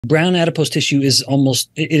Brown adipose tissue is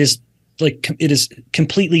it is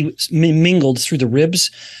completely mingled through the ribs,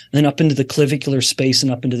 then up into the clavicular space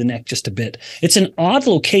and up into the neck just a bit. It's an odd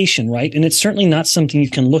location, right? And it's certainly not something you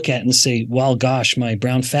can look at and say, well, gosh, my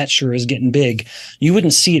brown fat sure is getting big. You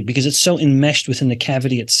wouldn't see it because it's so enmeshed within the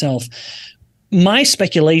cavity itself. My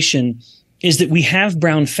speculation is that we have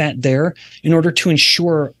brown fat there in order to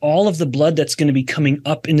ensure all of the blood that's going to be coming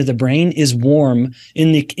up into the brain is warm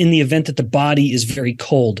in the event that the body is very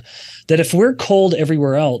cold. That if we're cold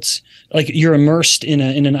everywhere else, like you're immersed in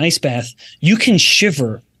an ice bath, you can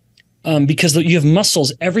shiver because you have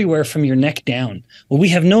muscles everywhere from your neck down. Well, we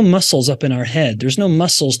have no muscles up in our head. There's no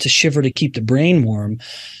muscles to shiver to keep the brain warm.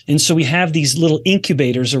 And so we have these little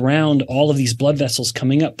incubators around all of these blood vessels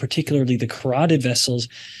coming up, particularly the carotid vessels.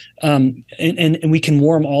 And we can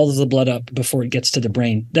warm all of the blood up before it gets to the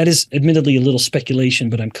brain. That is admittedly a little speculation,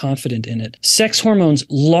 but I'm confident in it. Sex hormones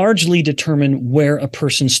largely determine where a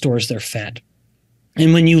person stores their fat.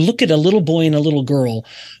 And when you look at a little boy and a little girl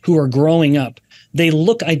who are growing up, they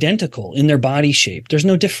look identical in their body shape. There's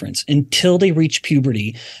no difference until they reach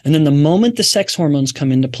puberty. And then the moment the sex hormones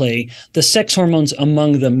come into play, the sex hormones,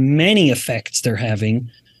 among the many effects they're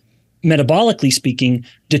having, metabolically speaking,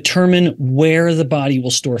 determine where the body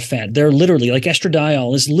will store fat. They're literally, like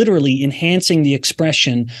estradiol is literally enhancing the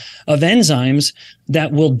expression of enzymes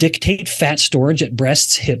that will dictate fat storage at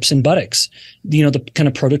breasts, hips, and buttocks, the kind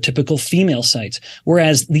of prototypical female sites.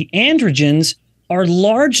 Whereas the androgens are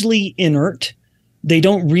largely inert. They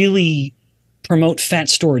don't really promote fat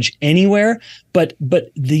storage anywhere, but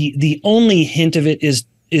the only hint of it is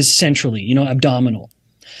centrally, abdominal.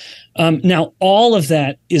 Now, all of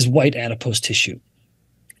that is white adipose tissue.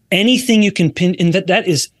 Anything you can pin, and that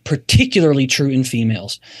is particularly true in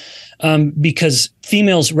females, because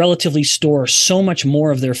females relatively store so much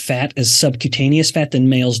more of their fat as subcutaneous fat than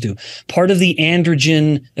males do. Part of the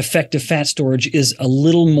androgen effect of fat storage is a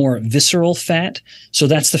little more visceral fat. So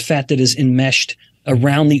that's the fat that is enmeshed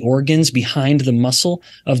around the organs behind the muscle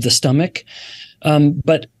of the stomach.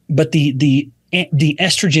 But the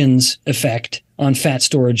estrogens effect on fat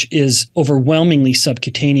storage is overwhelmingly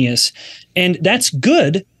subcutaneous. And that's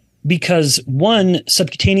good because, one,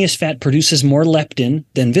 subcutaneous fat produces more leptin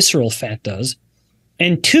than visceral fat does.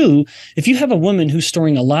 And two, if you have a woman who's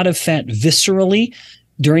storing a lot of fat viscerally,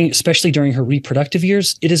 especially during her reproductive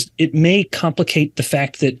years, it may complicate the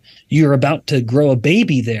fact that you're about to grow a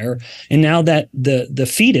baby there. And now that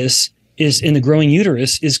the fetus is in the growing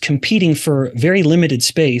uterus is competing for very limited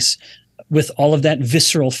space with all of that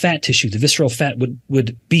visceral fat tissue. The visceral fat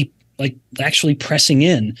would be like actually pressing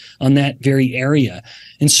in on that very area.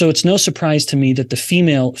 And so it's no surprise to me that the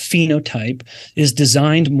female phenotype is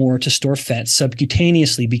designed more to store fat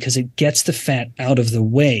subcutaneously because it gets the fat out of the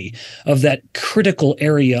way of that critical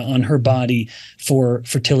area on her body for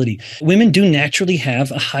fertility. Women do naturally have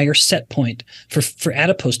a higher set point for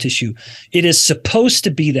adipose tissue. It is supposed to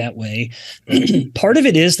be that way. Part of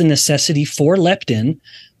it is the necessity for leptin.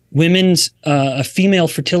 Women's female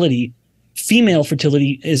fertility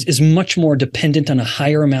is much more dependent on a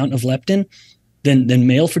higher amount of leptin than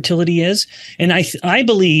male fertility is. And I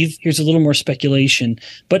believe, here's a little more speculation,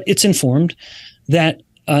 but it's informed, that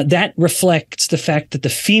that reflects the fact that the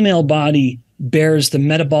female body bears the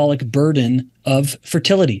metabolic burden of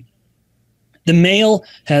fertility. The male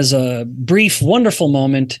has a brief, wonderful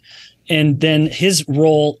moment, and then his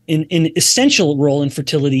role in essential role in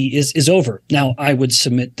fertility is over. Now, I would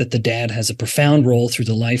submit that the dad has a profound role through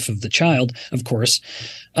the life of the child, of course.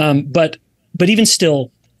 But even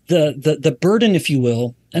still, the burden, if you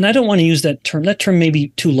will, and I don't want to use that term may be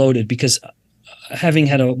too loaded because having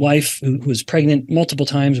had a wife who was pregnant multiple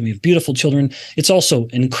times and we have beautiful children, it's also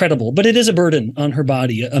incredible, but it is a burden on her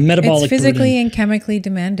body, a metabolic burden. It's physically and chemically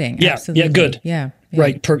demanding. Yeah, absolutely. Yeah, good. Yeah.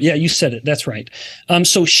 Right. Yeah, you said it. That's right.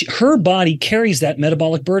 So her body carries that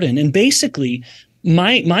metabolic burden. And basically,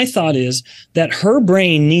 my thought is that her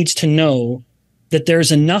brain needs to know that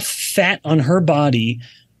there's enough fat on her body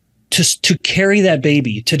to carry that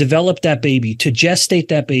baby, to develop that baby, to gestate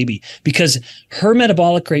that baby, because her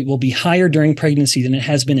metabolic rate will be higher during pregnancy than it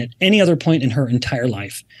has been at any other point in her entire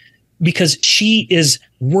life. Because she is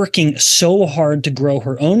working so hard to grow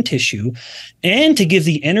her own tissue and to give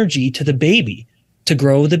the energy to the baby to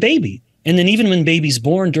grow the baby. And then even when baby's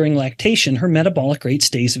born during lactation, her metabolic rate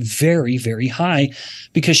stays very, very high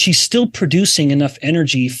because she's still producing enough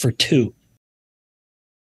energy for two.